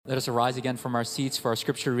Let us arise again from our seats for our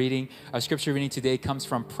scripture reading. Our scripture reading today comes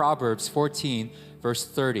from Proverbs 14, verse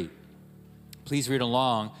 30. Please read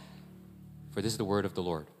along, for this is the word of the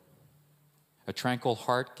Lord. A tranquil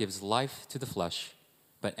heart gives life to the flesh,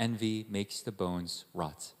 but envy makes the bones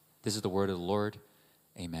rot. This is the word of the Lord.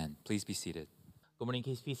 Amen. Please be seated. Good morning,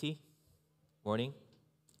 KCPC. Morning.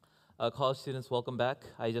 College students, welcome back.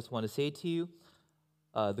 I just want to say to you,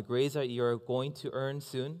 the grades that you're going to earn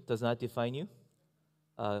soon does not define you.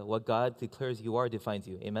 What God declares you are defines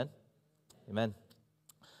you. Amen? Amen.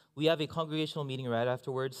 We have a congregational meeting right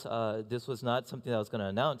afterwards. This was not something that I was going to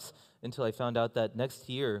announce until I found out that next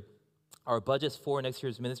year, our budgets for next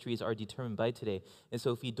year's ministries are determined by today. And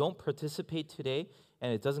so if you don't participate today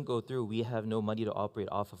and it doesn't go through, we have no money to operate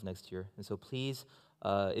off of next year. And so please,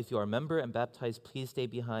 if you are a member and baptized, please stay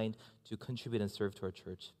behind to contribute and serve to our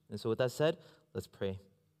church. And so with that said, let's pray.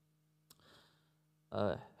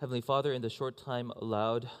 Heavenly Father, in the short time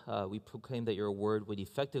allowed, we proclaim that your word would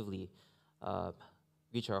effectively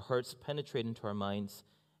reach our hearts, penetrate into our minds,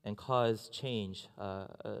 and cause change,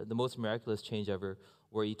 the most miraculous change ever,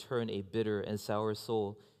 where you turn a bitter and sour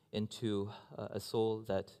soul into a soul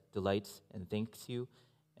that delights and thanks you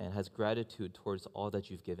and has gratitude towards all that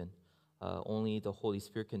you've given. Only the Holy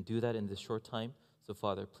Spirit can do that in this short time. So,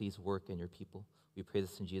 Father, please work in your people. We pray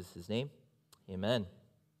this in Jesus' name. Amen.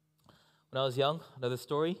 When I was young, another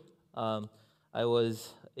story, I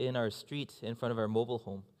was in our street in front of our mobile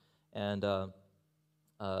home, and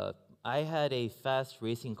I had a fast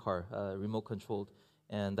racing car, remote-controlled,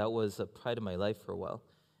 and that was a pride of my life for a while.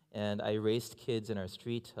 And I raced kids in our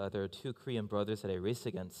street. There are two Korean brothers that I raced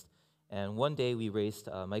against. And one day we raced.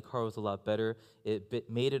 My car was a lot better. It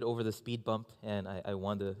made it over the speed bump, and I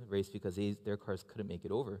won the race because their cars couldn't make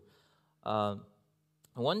it over.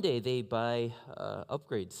 One day they buy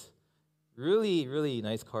upgrades. Really, really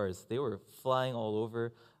nice cars. They were flying all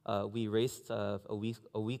over. We raced a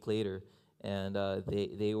week later, and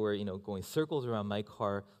they were going circles around my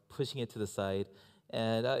car, pushing it to the side.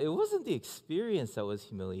 And it wasn't the experience that was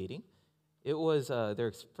humiliating. It was their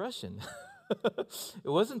expression. It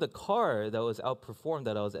wasn't the car that was outperformed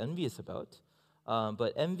that I was envious about.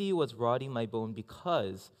 But envy was rotting my bone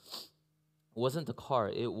because it wasn't the car.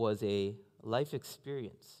 It was a life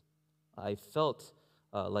experience. I felt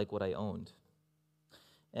like what I owned.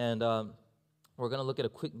 And we're going to look at a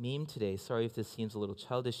quick meme today. Sorry if this seems a little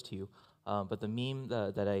childish to you, but the meme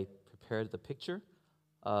that I prepared, the picture,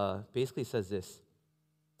 basically says this.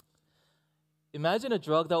 Imagine a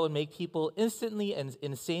drug that would make people instantly and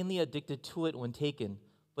insanely addicted to it when taken,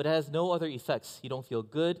 but it has no other effects. You don't feel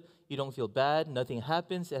good, you don't feel bad, nothing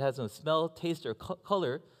happens, it has no smell, taste, or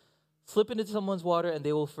color. Slip into someone's water and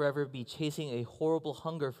they will forever be chasing a horrible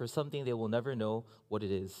hunger for something they will never know what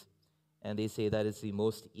it is. And they say that is the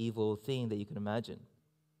most evil thing that you can imagine.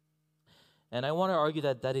 And I want to argue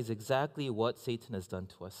that that is exactly what Satan has done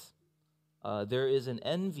to us. There is an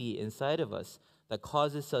envy inside of us that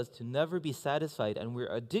causes us to never be satisfied, and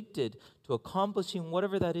we're addicted to accomplishing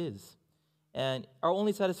whatever that is. And our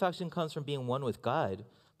only satisfaction comes from being one with God.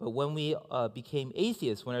 But when we became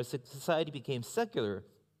atheists, when our society became secular,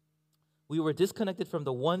 we were disconnected from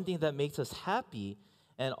the one thing that makes us happy,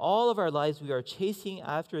 and all of our lives we are chasing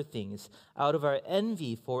after things out of our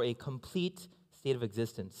envy for a complete state of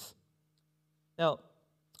existence. Now,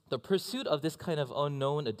 the pursuit of this kind of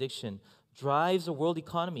unknown addiction drives the world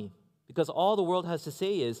economy because all the world has to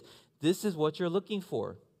say is, this is what you're looking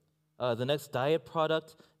for. The next diet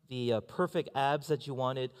product, the perfect abs that you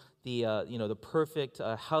wanted, the perfect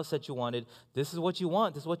house that you wanted. This is what you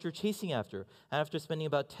want. This is what you're chasing after. And after spending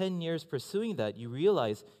about 10 years pursuing that, you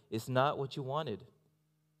realize it's not what you wanted.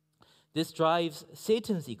 This drives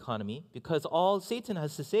Satan's economy because all Satan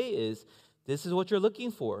has to say is, this is what you're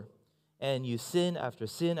looking for. And you sin after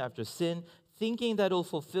sin after sin, thinking that it'll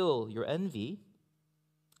fulfill your envy,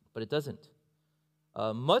 but it doesn't.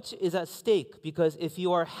 Much is at stake because if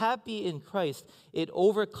you are happy in Christ, it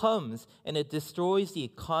overcomes and it destroys the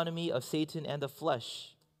economy of Satan and the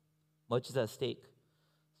flesh. Much is at stake.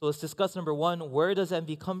 So let's discuss number one, where does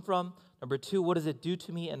envy come from? Number two, what does it do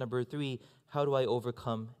to me? And number three, how do I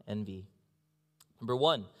overcome envy? Number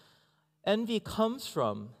one, envy comes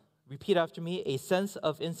from, repeat after me, a sense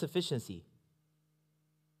of insufficiency.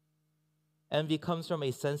 Envy comes from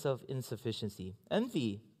a sense of insufficiency.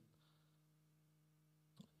 Envy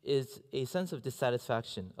is a sense of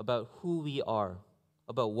dissatisfaction about who we are,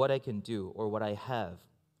 about what I can do or what I have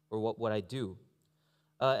or what I do.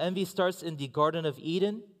 Envy starts in the Garden of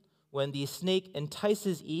Eden when the snake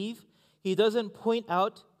entices Eve. He doesn't point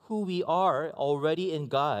out who we are already in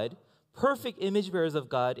God, perfect image bearers of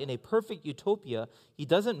God in a perfect utopia. He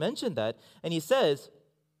doesn't mention that. And he says,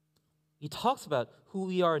 he talks about who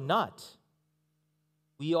we are not.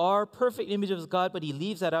 We are perfect images of God, but he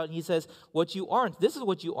leaves that out and he says, what you aren't, this is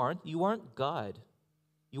what you aren't. You aren't God.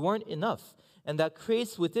 You aren't enough. And that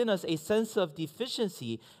creates within us a sense of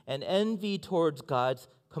deficiency and envy towards God's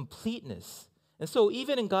completeness. And so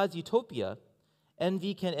even in God's utopia,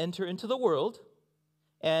 envy can enter into the world,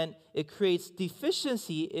 and it creates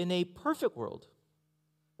deficiency in a perfect world.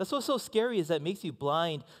 That's what's so scary, is that it makes you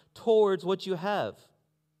blind towards what you have.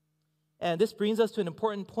 And this brings us to an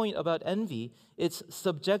important point about envy. It's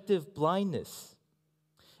subjective blindness.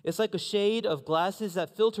 It's like a shade of glasses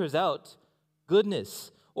that filters out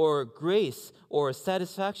goodness or grace or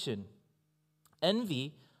satisfaction.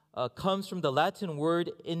 Envy comes from the Latin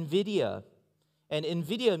word invidia. And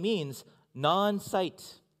invidia means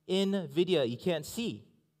non-sight. Invidia, you can't see.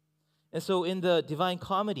 And so in the Divine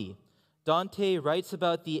Comedy, Dante writes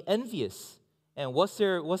about the envious. And what's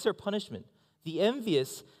their punishment? The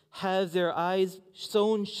envious have their eyes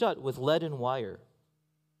sewn shut with lead and wire.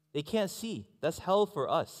 They can't see. That's hell for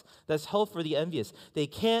us. That's hell for the envious. They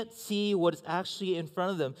can't see what is actually in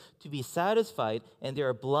front of them to be satisfied, and they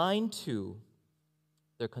are blind to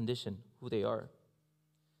their condition, who they are.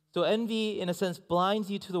 So envy, in a sense,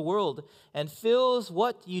 blinds you to the world and fills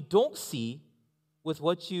what you don't see with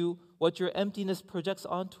what your emptiness projects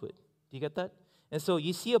onto it. Do you get that? And so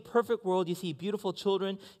you see a perfect world, you see beautiful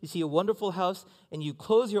children, you see a wonderful house, and you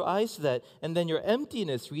close your eyes to that, and then your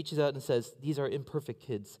emptiness reaches out and says, these are imperfect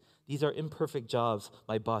kids. These are imperfect jobs.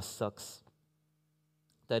 My boss sucks.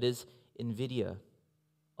 That is invidia,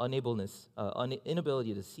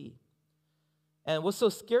 inability to see. And what's so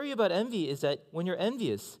scary about envy is that when you're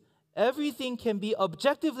envious, everything can be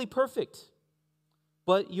objectively perfect,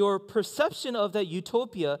 but your perception of that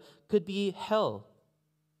utopia could be hell.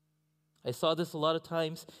 I saw this a lot of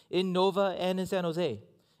times in Nova and in San Jose.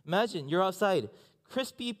 Imagine you're outside,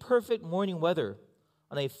 crispy, perfect morning weather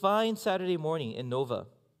on a fine Saturday morning in Nova,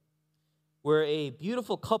 where a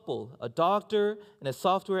beautiful couple, a doctor and a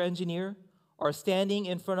software engineer, are standing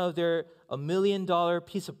in front of their $1 million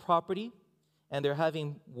piece of property, and they're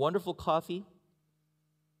having wonderful coffee,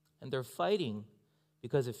 and they're fighting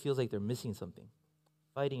because it feels like they're missing something.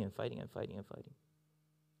 Fighting and fighting and fighting and fighting.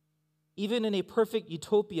 Even in a perfect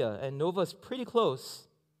utopia, and Nova's pretty close,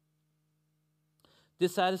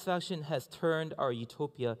 dissatisfaction has turned our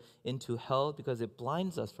utopia into hell because it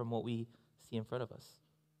blinds us from what we see in front of us.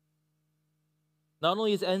 Not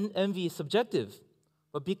only is envy subjective,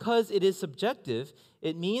 but because it is subjective,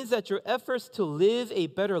 it means that your efforts to live a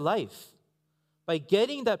better life, by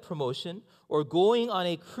getting that promotion, or going on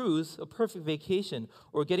a cruise, a perfect vacation,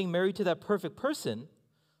 or getting married to that perfect person,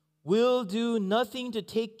 will do nothing to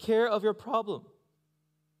take care of your problem.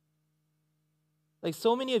 Like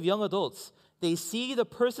so many of young adults, they see the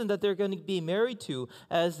person that they're going to be married to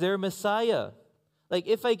as their Messiah. Like,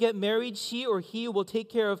 if I get married, she or he will take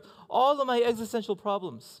care of all of my existential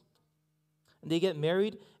problems. And they get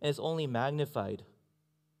married, and it's only magnified.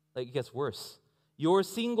 Like, it gets worse. Your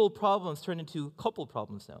single problems turn into couple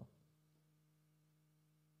problems now.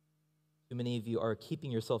 Too many of you are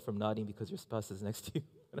keeping yourself from nodding because your spouse is next to you.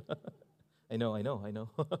 I know.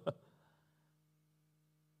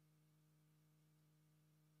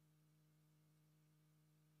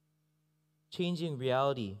 Changing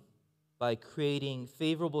reality by creating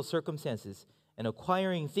favorable circumstances and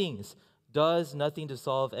acquiring things does nothing to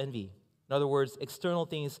solve envy. In other words, external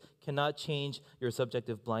things cannot change your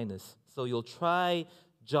subjective blindness. So you'll try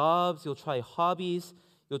jobs, you'll try hobbies,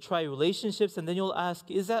 you'll try relationships, and then you'll ask,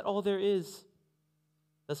 is that all there is?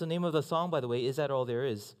 That's the name of the song, by the way, Is That All There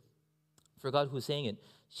Is? Forgot who sang it.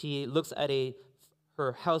 She looks at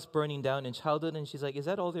her house burning down in childhood, and she's like, is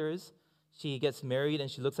that all there is? She gets married, and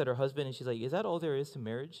she looks at her husband, and she's like, is that all there is to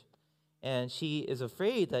marriage? And she is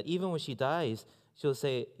afraid that even when she dies, she'll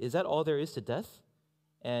say, is that all there is to death?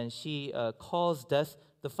 And she calls death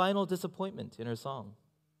the final disappointment in her song.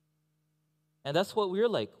 And that's what we're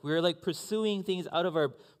like. We're like pursuing things out of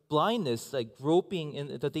our blindness, like groping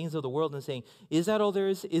in the things of the world and saying, is that all there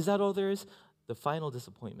is? Is that all there is? The final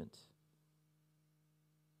disappointment.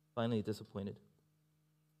 Finally disappointed.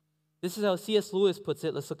 This is how C.S. Lewis puts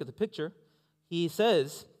it. Let's look at the picture. He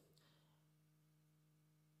says,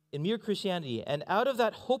 in Mere Christianity, and out of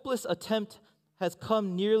that hopeless attempt has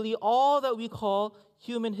come nearly all that we call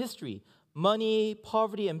human history. Money,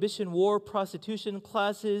 poverty, ambition, war, prostitution,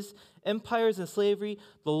 classes, empires, and slavery.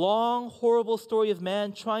 The long, horrible story of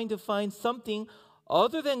man trying to find something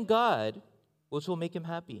other than God which will make him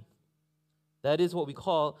happy. That is what we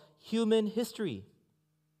call human history.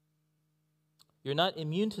 You're not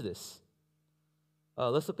immune to this.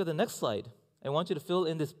 Let's look at the next slide. I want you to fill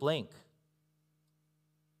in this blank.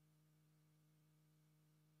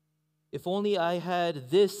 If only I had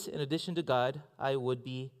this in addition to God, I would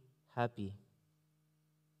be happy.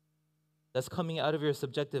 That's coming out of your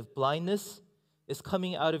subjective blindness. It's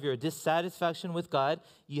coming out of your dissatisfaction with God.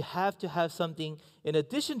 You have to have something in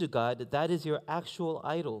addition to God that is your actual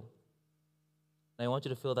idol. And I want you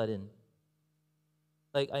to fill that in.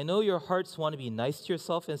 Like, I know your hearts want to be nice to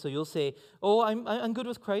yourself, and so you'll say, oh, I'm good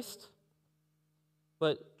with Christ.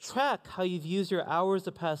 But track how you've used your hours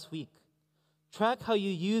the past week. Track how you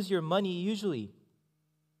use your money usually.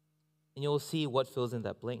 And you'll see what fills in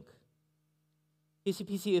that blank.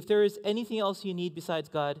 PCPC, if there is anything else you need besides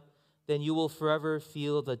God, then you will forever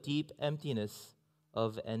feel the deep emptiness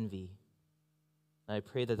of envy. And I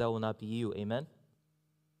pray that that will not be you. Amen?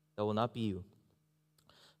 That will not be you.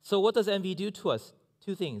 So what does envy do to us?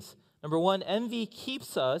 Two things. Number one, envy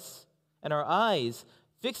keeps us and our eyes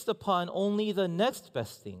fixed upon only the next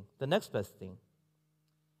best thing. The next best thing.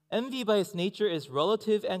 Envy by its nature is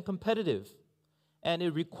relative and competitive. And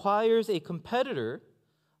it requires a competitor.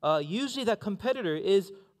 Usually that competitor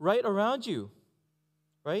is right around you.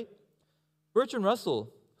 Right? Bertrand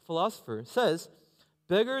Russell, philosopher, says,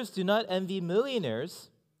 beggars do not envy millionaires,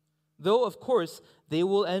 though, of course, they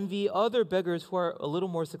will envy other beggars who are a little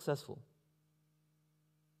more successful.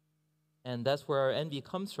 And that's where our envy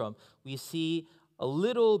comes from. We see a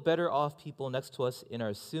little better off people next to us in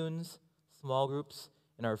our soons, small groups,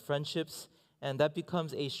 in our friendships, and that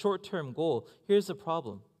becomes a short-term goal. Here's the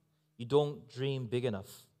problem. You don't dream big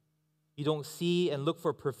enough. You don't see and look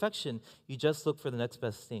for perfection. You just look for the next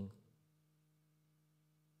best thing.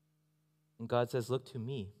 And God says, look to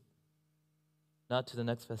me, not to the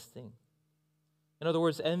next best thing. In other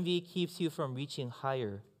words, envy keeps you from reaching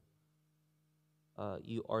higher.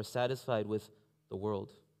 You are satisfied with the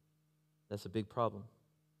world. That's a big problem.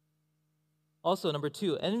 Also, number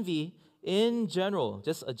two, envy in general,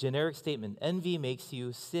 just a generic statement, envy makes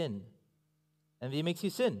you sin. Envy makes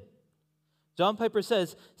you sin. John Piper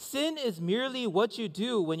says, sin is merely what you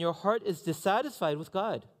do when your heart is dissatisfied with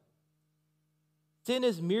God. Sin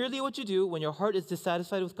is merely what you do when your heart is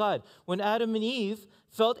dissatisfied with God. When Adam and Eve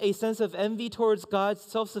felt a sense of envy towards God's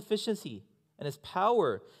self-sufficiency and His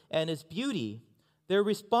power and His beauty, their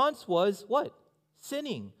response was what?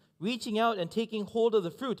 Sinning, reaching out and taking hold of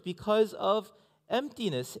the fruit because of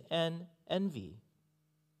emptiness and envy.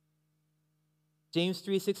 James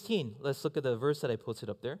 3:16. Let's look at the verse that I posted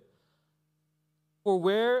up there. For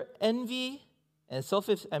where envy and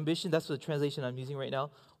selfish ambition, that's the translation I'm using right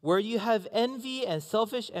now, where you have envy and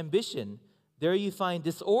selfish ambition, there you find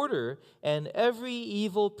disorder and every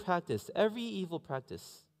evil practice. Every evil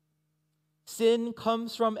practice. Sin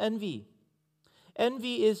comes from envy.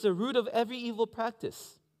 Envy is the root of every evil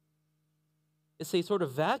practice. It's a sort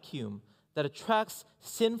of vacuum that attracts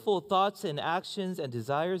sinful thoughts and actions and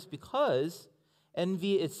desires because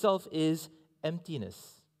envy itself is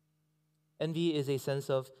emptiness. Envy is a sense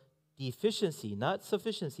of deficiency, not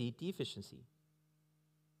sufficiency, deficiency.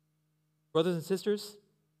 Brothers and sisters,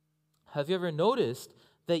 have you ever noticed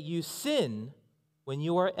that you sin when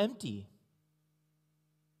you are empty?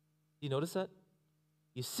 Do you notice that?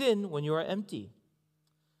 You sin when you are empty.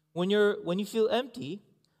 When you feel empty,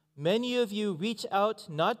 many of you reach out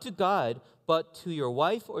not to God, but to your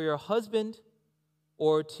wife or your husband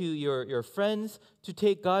or to your friends to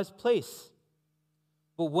take God's place.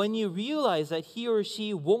 But when you realize that he or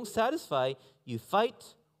she won't satisfy, you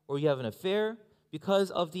fight or you have an affair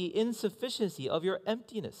because of the insufficiency of your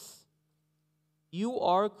emptiness. You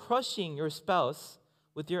are crushing your spouse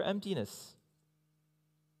with your emptiness.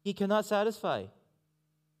 He cannot satisfy.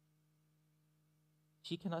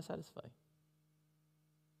 She cannot satisfy.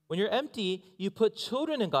 When you're empty, you put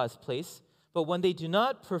children in God's place, but when they do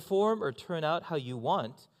not perform or turn out how you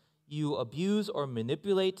want, you abuse or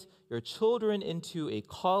manipulate your children into a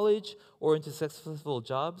college or into successful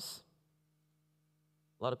jobs.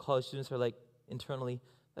 A lot of college students are like internally,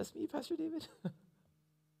 that's me, Pastor David.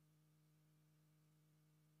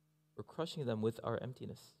 We're crushing them with our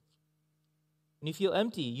emptiness. When you feel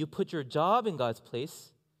empty, you put your job in God's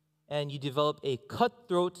place and you develop a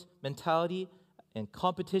cutthroat mentality and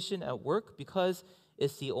competition at work because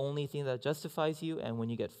it's the only thing that justifies you, and when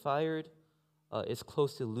you get fired, it's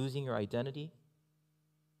close to losing your identity.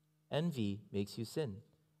 Envy makes you sin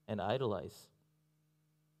and idolize.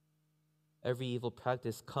 Every evil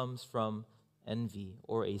practice comes from envy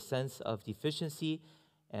or a sense of deficiency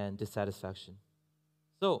and dissatisfaction.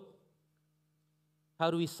 So, how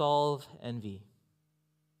do we solve envy?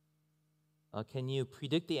 Can you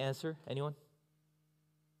predict the answer? Anyone?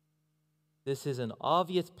 This is an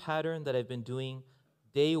obvious pattern that I've been doing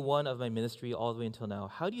day one of my ministry all the way until now.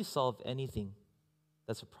 How do you solve anything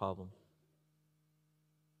that's a problem?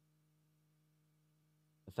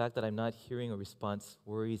 The fact that I'm not hearing a response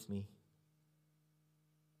worries me.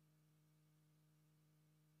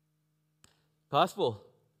 Gospel.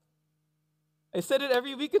 I said it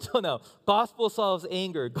every week until now. Gospel solves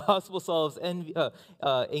anger. Gospel solves envy,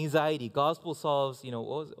 anxiety. Gospel solves,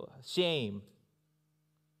 shame.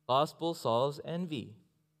 Gospel solves envy.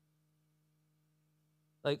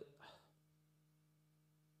 Like,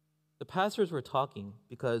 the pastors were talking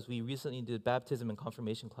because we recently did baptism and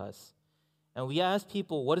confirmation class. And we asked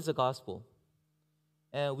people, what is the gospel?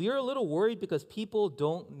 And we are a little worried because people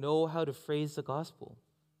don't know how to phrase the gospel.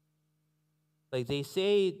 Like, they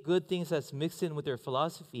say good things that's mixed in with their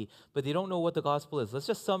philosophy, but they don't know what the gospel is. Let's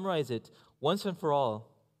just summarize it once and for all,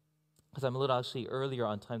 because I'm a little actually earlier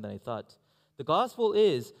on time than I thought. The gospel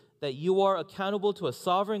is that you are accountable to a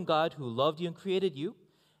sovereign God who loved you and created you,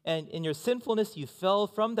 and in your sinfulness you fell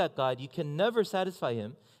from that God. You can never satisfy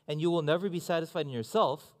him, and you will never be satisfied in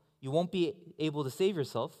yourself. You won't be able to save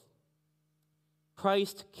yourself.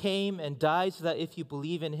 Christ came and died so that if you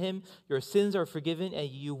believe in him, your sins are forgiven and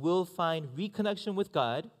you will find reconnection with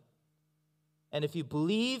God. And if you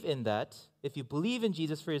believe in that, if you believe in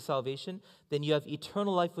Jesus for your salvation, then you have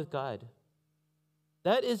eternal life with God.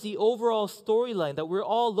 That is the overall storyline that we're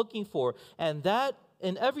all looking for. And that,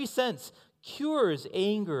 in every sense, cures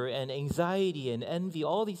anger and anxiety and envy,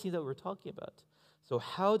 all these things that we're talking about. So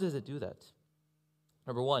how does it do that?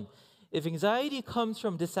 Number one, if anxiety comes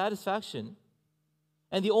from dissatisfaction,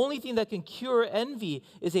 and the only thing that can cure envy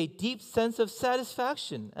is a deep sense of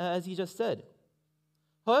satisfaction, as he just said.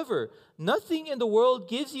 However, nothing in the world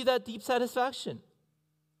gives you that deep satisfaction.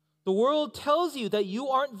 The world tells you that you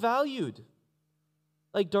aren't valued.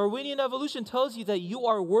 Like Darwinian evolution tells you that you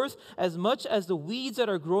are worth as much as the weeds that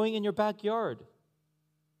are growing in your backyard.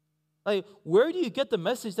 Like, where do you get the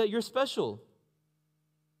message that you're special?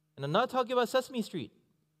 And I'm not talking about Sesame Street.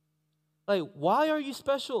 Like, why are you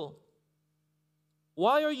special?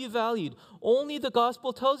 Why are you valued? Only the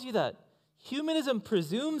gospel tells you that. Humanism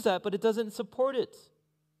presumes that, but it doesn't support it.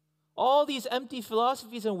 All these empty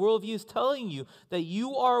philosophies and worldviews telling you that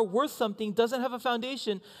you are worth something doesn't have a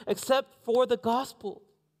foundation except for the gospel.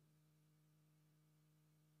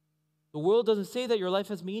 The world doesn't say that your life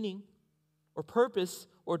has meaning or purpose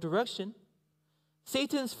or direction.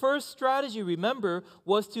 Satan's first strategy, remember,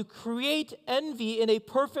 was to create envy in a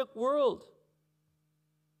perfect world.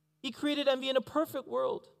 He created envy in a perfect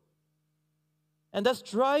world. And that's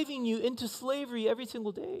driving you into slavery every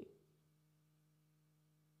single day.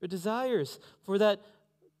 Your desires for that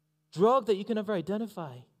drug that you can never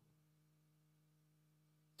identify.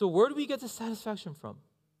 So where do we get the satisfaction from?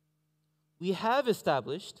 We have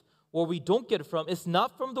established where we don't get it from. It's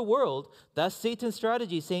not from the world. That's Satan's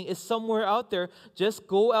strategy, saying it's somewhere out there. Just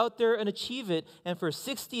go out there and achieve it. And for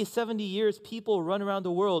 60, 70 years, people run around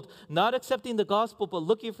the world, not accepting the gospel, but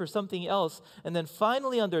looking for something else. And then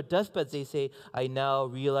finally, on their deathbeds, they say, I now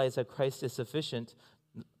realize that Christ is sufficient.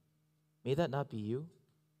 May that not be you.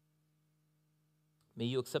 May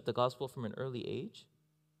you accept the gospel from an early age.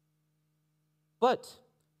 But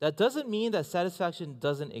that doesn't mean that satisfaction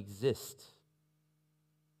doesn't exist.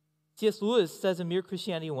 C.S. Lewis says in Mere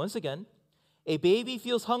Christianity once again, a baby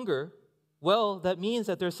feels hunger. Well, that means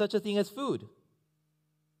that there's such a thing as food.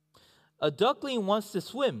 A duckling wants to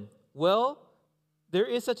swim. Well, there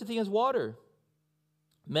is such a thing as water.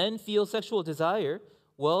 Men feel sexual desire.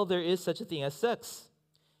 Well, there is such a thing as sex.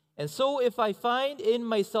 And so if I find in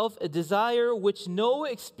myself a desire which no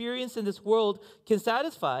experience in this world can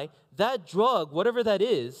satisfy, that drug, whatever that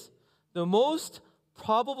is, the most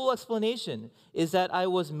probable explanation is that I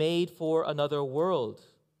was made for another world.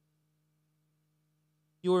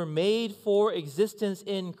 You were made for existence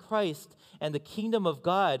in Christ and the kingdom of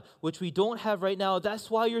God, which we don't have right now. That's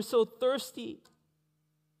why you're so thirsty.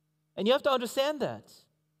 And you have to understand that.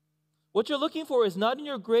 What you're looking for is not in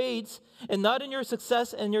your grades and not in your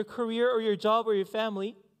success and your career or your job or your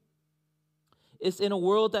family. It's in a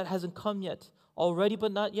world that hasn't come yet, already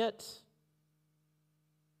but not yet.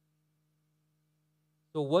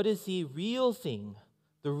 So what is the real thing?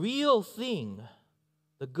 The real thing,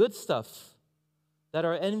 the good stuff that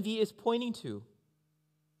our envy is pointing to.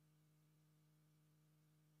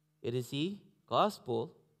 It is the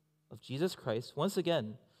gospel of Jesus Christ, once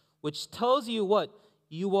again, which tells you what?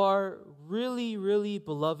 You are really, really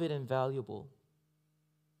beloved and valuable.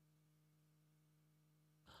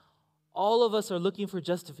 All of us are looking for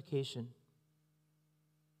justification.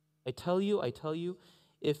 I tell you,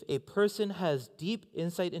 if a person has deep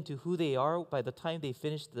insight into who they are by the time they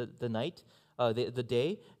finish the night, the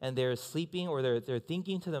day, and they're sleeping or they're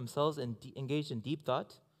thinking to themselves and engaged in deep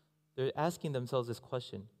thought, they're asking themselves this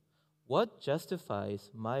question: what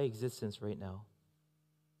justifies my existence right now?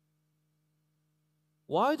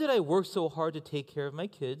 Why did I work so hard to take care of my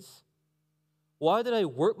kids? Why did I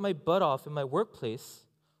work my butt off in my workplace?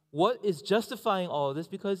 What is justifying all of this?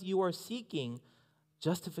 Because you are seeking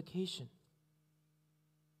justification.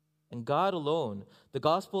 And God alone, the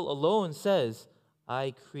gospel alone says,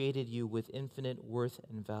 I created you with infinite worth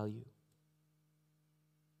and value.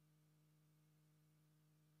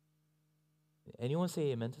 Anyone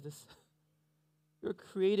say amen to this? You're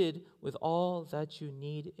created with all that you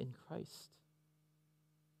need in Christ.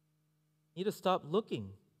 You need to stop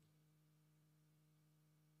looking.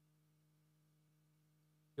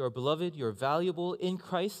 You're beloved, you're valuable in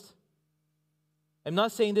Christ. I'm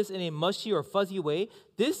not saying this in a mushy or fuzzy way.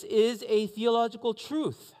 This is a theological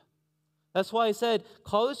truth. That's why I said,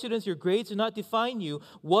 college students, your grades do not define you.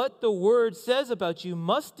 What the Word says about you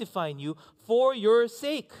must define you for your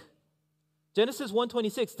sake. Genesis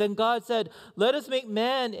 1:26, then God said, let us make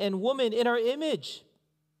man and woman in our image,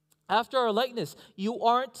 after our likeness. You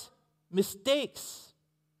aren't mistakes.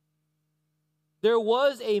 There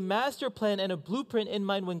was a master plan and a blueprint in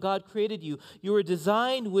mind when God created you. You were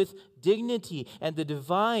designed with dignity and the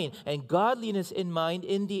divine and godliness in mind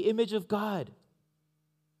in the image of God.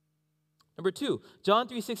 Number 2, John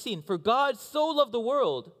 3:16, for God so loved the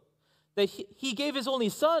world that he gave his only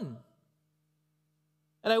son.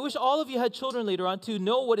 And I wish all of you had children later on to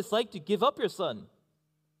know what it's like to give up your son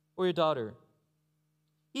or your daughter.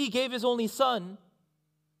 He gave his only son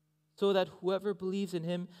so that whoever believes in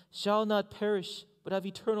him shall not perish but have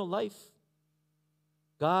eternal life.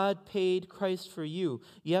 God paid Christ for you.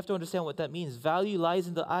 You have to understand what that means. Value lies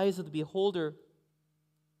in the eyes of the beholder.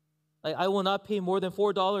 I will not pay more than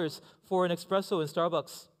 $4 for an espresso in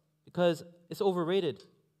Starbucks because it's overrated.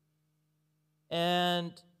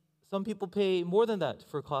 And some people pay more than that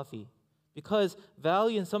for coffee because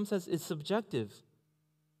value in some sense is subjective.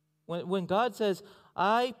 When God says,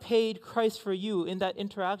 I paid Christ for you in that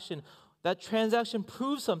interaction, that transaction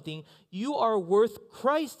proves something. You are worth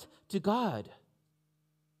Christ to God.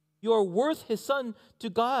 You are worth his son to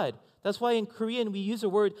God. That's why in Korean we use the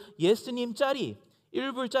word 예수님 짜리.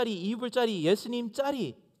 1불짜리, 2불짜리, 예수님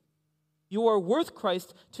짜리. You are worth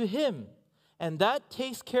Christ to him. And that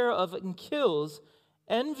takes care of and kills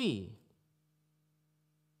envy.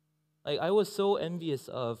 I was so envious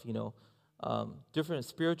of, different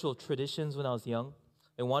spiritual traditions when I was young.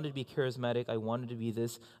 I wanted to be charismatic. I wanted to be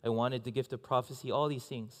this. I wanted the gift of prophecy, all these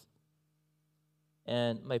things.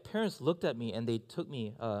 And my parents looked at me and they took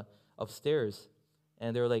me upstairs.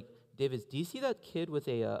 And they were like, David, do you see that kid with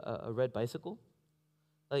a red bicycle?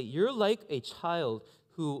 You're like a child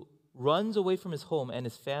who runs away from his home and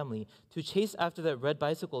his family to chase after that red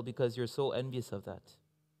bicycle because you're so envious of that.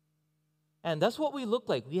 And that's what we look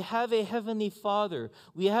like. We have a heavenly Father.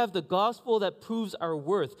 We have the gospel that proves our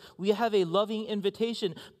worth. We have a loving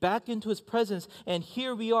invitation back into his presence. And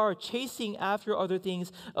here we are chasing after other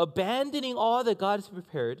things, abandoning all that God has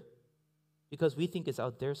prepared because we think it's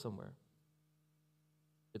out there somewhere.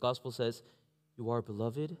 The gospel says, you are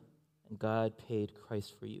beloved and God paid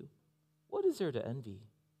Christ for you. What is there to envy?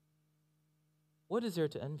 What is there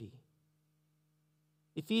to envy?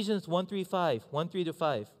 Ephesians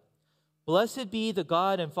 1:3-5. Blessed be the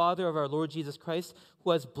God and Father of our Lord Jesus Christ,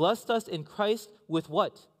 who has blessed us in Christ with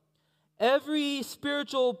what? Every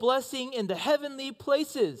spiritual blessing in the heavenly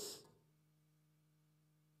places.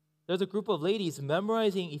 There's a group of ladies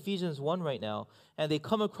memorizing Ephesians 1 right now, and they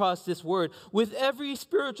come across this word, with every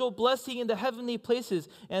spiritual blessing in the heavenly places,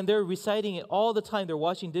 and they're reciting it all the time. They're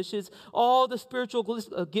washing dishes, all the spiritual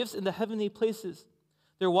gifts in the heavenly places.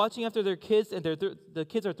 They're watching after their kids, and the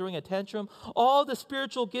kids are throwing a tantrum. All the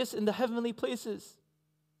spiritual gifts in the heavenly places.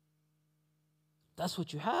 That's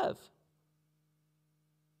what you have.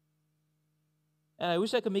 And I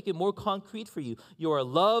wish I could make it more concrete for you. You are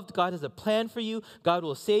loved. God has a plan for you. God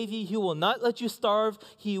will save you. He will not let you starve.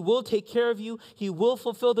 He will take care of you. He will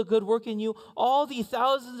fulfill the good work in you. All the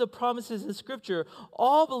thousands of promises in Scripture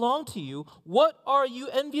all belong to you. What are you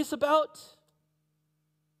envious about?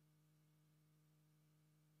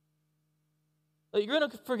 You're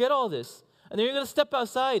going to forget all this. And then you're going to step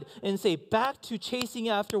outside and say, back to chasing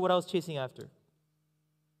after what I was chasing after.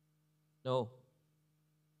 No.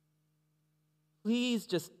 Please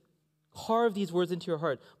just carve these words into your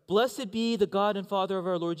heart. Blessed be the God and Father of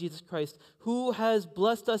our Lord Jesus Christ, who has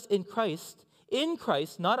blessed us in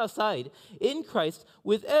Christ, not outside, in Christ,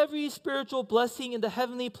 with every spiritual blessing in the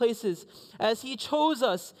heavenly places, as he chose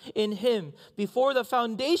us in him before the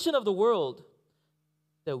foundation of the world,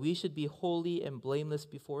 that we should be holy and blameless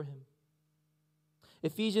before him.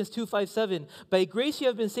 Ephesians 2:5-7. By grace you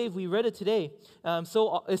have been saved. We read it today. It's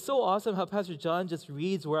so awesome how Pastor John just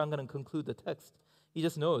reads where I'm going to conclude the text. He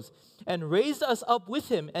just knows. And raised us up with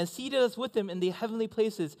him and seated us with him in the heavenly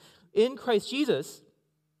places in Christ Jesus,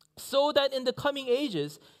 so that in the coming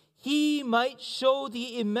ages he might show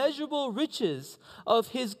the immeasurable riches of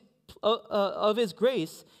his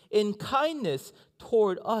grace in kindness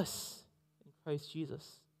toward us in Christ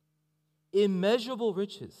Jesus. Immeasurable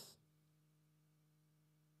riches.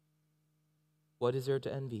 What is there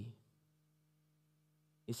to envy?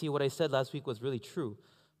 You see, what I said last week was really true.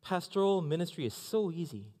 Pastoral ministry is so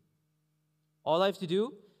easy. All I have to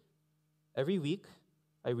do, every week,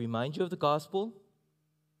 I remind you of the gospel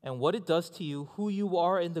and what it does to you, who you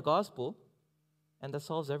are in the gospel, and that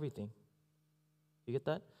solves everything. You get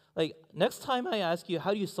that? Like, next time I ask you,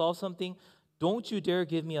 how do you solve something? Don't you dare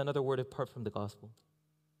give me another word apart from the gospel.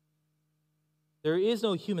 There is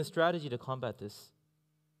no human strategy to combat this.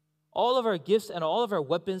 All of our gifts and all of our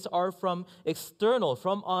weapons are from external,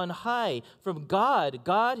 from on high, from God.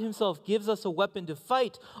 God himself gives us a weapon to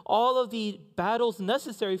fight all of the battles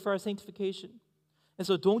necessary for our sanctification. And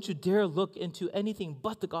so don't you dare look into anything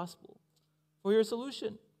but the gospel for your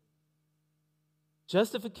solution.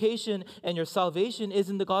 Justification and your salvation is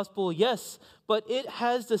in the gospel, yes, but it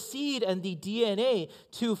has the seed and the DNA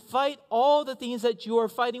to fight all the things that you are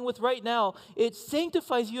fighting with right now. It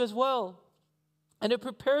sanctifies you as well. And it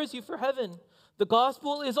prepares you for heaven. The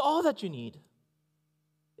gospel is all that you need.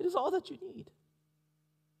 It is all that you need.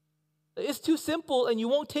 It's too simple and you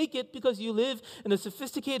won't take it because you live in a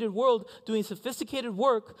sophisticated world doing sophisticated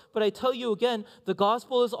work. But I tell you again, the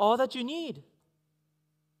gospel is all that you need.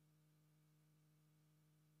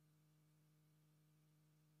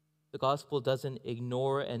 The gospel doesn't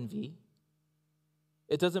ignore envy.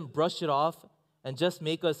 It doesn't brush it off and just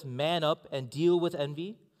make us man up and deal with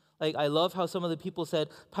envy. Like, I love how some of the people said,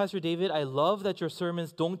 Pastor David, I love that your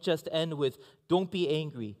sermons don't just end with, don't be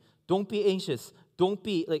angry, don't be anxious, don't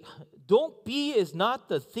be is not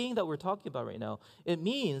the thing that we're talking about right now. It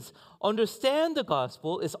means understand the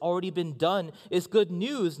gospel. It's already been done. It's good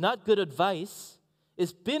news, not good advice.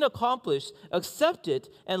 It's been accomplished. Accept it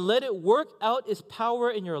and let it work out its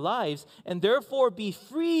power in your lives, and therefore be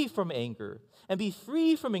free from anger and be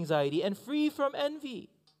free from anxiety and free from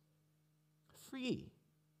envy. Free.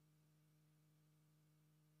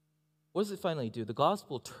 What does it finally do? The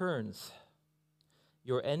gospel turns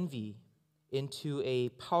your envy into a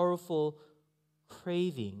powerful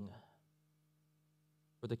craving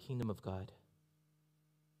for the kingdom of God.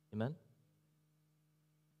 Amen?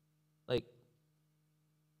 Like,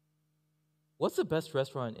 what's the best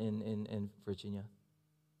restaurant in Virginia?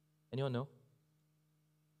 Anyone know?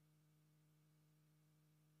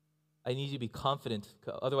 I need you to be confident,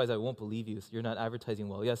 otherwise I won't believe you. So you're not advertising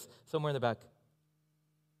well. Yes, somewhere in the back.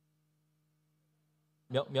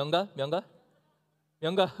 Myeonga?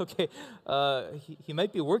 Myeonga, okay. He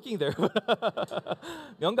might be working there.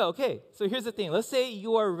 Myeonga, okay. So here's the thing. Let's say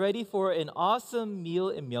you are ready for an awesome meal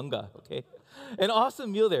in Myeonga, okay? An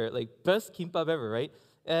awesome meal there, like best kimbap ever, right?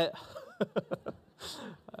 I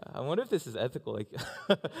wonder if this is ethical. Like,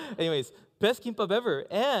 anyways, best kimbap ever.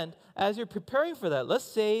 And as you're preparing for that, let's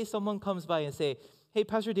say someone comes by and say, hey,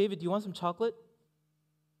 Pastor David, do you want some chocolate?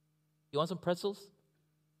 You want some pretzels?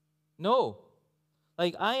 No.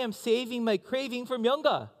 Like, I am saving my craving for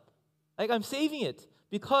Myeonga. Like, I'm saving it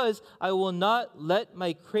because I will not let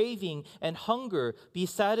my craving and hunger be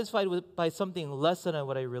satisfied by something less than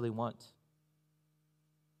what I really want.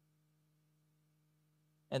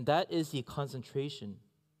 And that is the concentration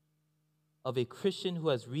of a Christian who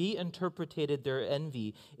has reinterpreted their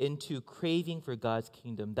envy into craving for God's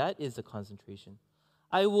kingdom. That is the concentration.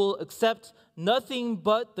 I will accept nothing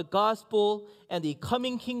but the gospel and the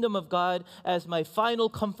coming kingdom of God as my final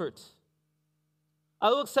comfort. I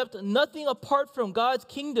will accept nothing apart from God's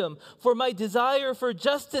kingdom for my desire for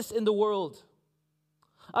justice in the world.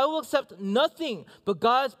 I will accept nothing but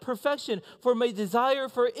God's perfection for my desire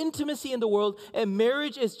for intimacy in the world, and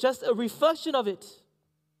marriage is just a reflection of it.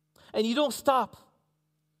 And you don't stop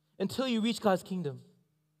until you reach God's kingdom,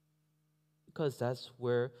 because that's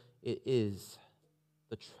where it is.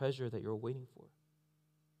 The treasure that you're waiting for.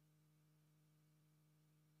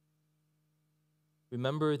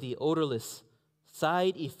 Remember the odorless,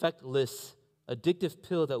 side effectless, addictive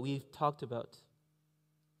pill that we've talked about.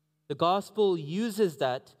 The gospel uses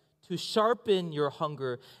that to sharpen your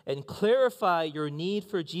hunger and clarify your need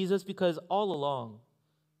for Jesus, because all along,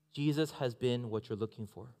 Jesus has been what you're looking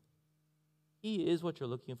for. He is what you're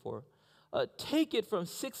looking for. Take it from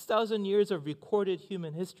 6,000 years of recorded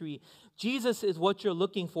human history. Jesus is what you're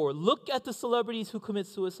looking for. Look at the celebrities who commit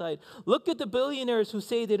suicide. Look at the billionaires who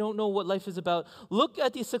say they don't know what life is about. Look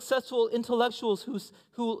at the successful intellectuals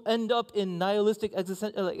who end up in nihilistic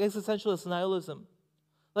existentialist nihilism.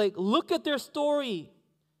 Like, look at their story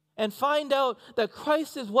and find out that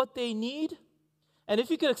Christ is what they need. And if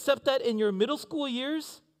you could accept that in your middle school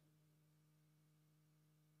years,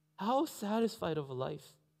 how satisfied of a life.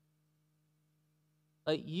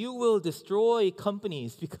 Like, you will destroy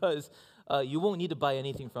companies because you won't need to buy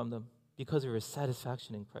anything from them because of your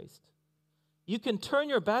satisfaction in Christ. You can turn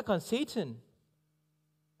your back on Satan.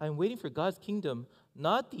 I'm waiting for God's kingdom,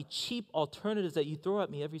 not the cheap alternatives that you throw at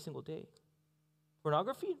me every single day.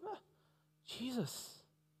 Pornography? Jesus.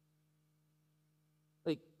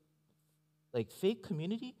 Like fake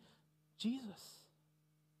community? Jesus.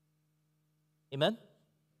 Amen?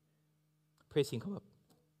 Praise team, come up.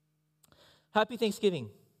 Happy Thanksgiving.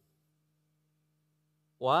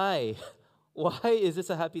 Why? Why is this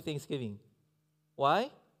a happy Thanksgiving?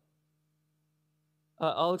 Why?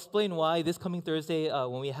 I'll explain why this coming Thursday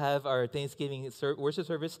when we have our Thanksgiving worship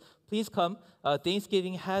service. Please come.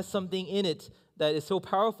 Thanksgiving has something in it that is so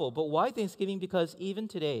powerful. But why Thanksgiving? Because even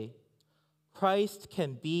today, Christ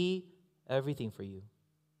can be everything for you.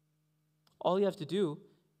 All you have to do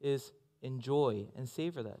is enjoy and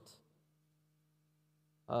savor that.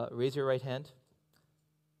 Raise your right hand.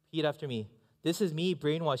 Repeat after me. This is me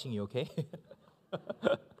brainwashing you, okay?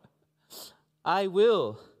 I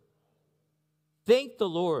will thank the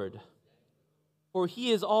Lord, for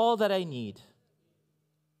He is all that I need.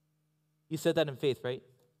 You said that in faith, right?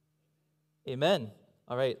 Amen.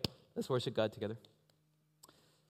 All right, let's worship God together.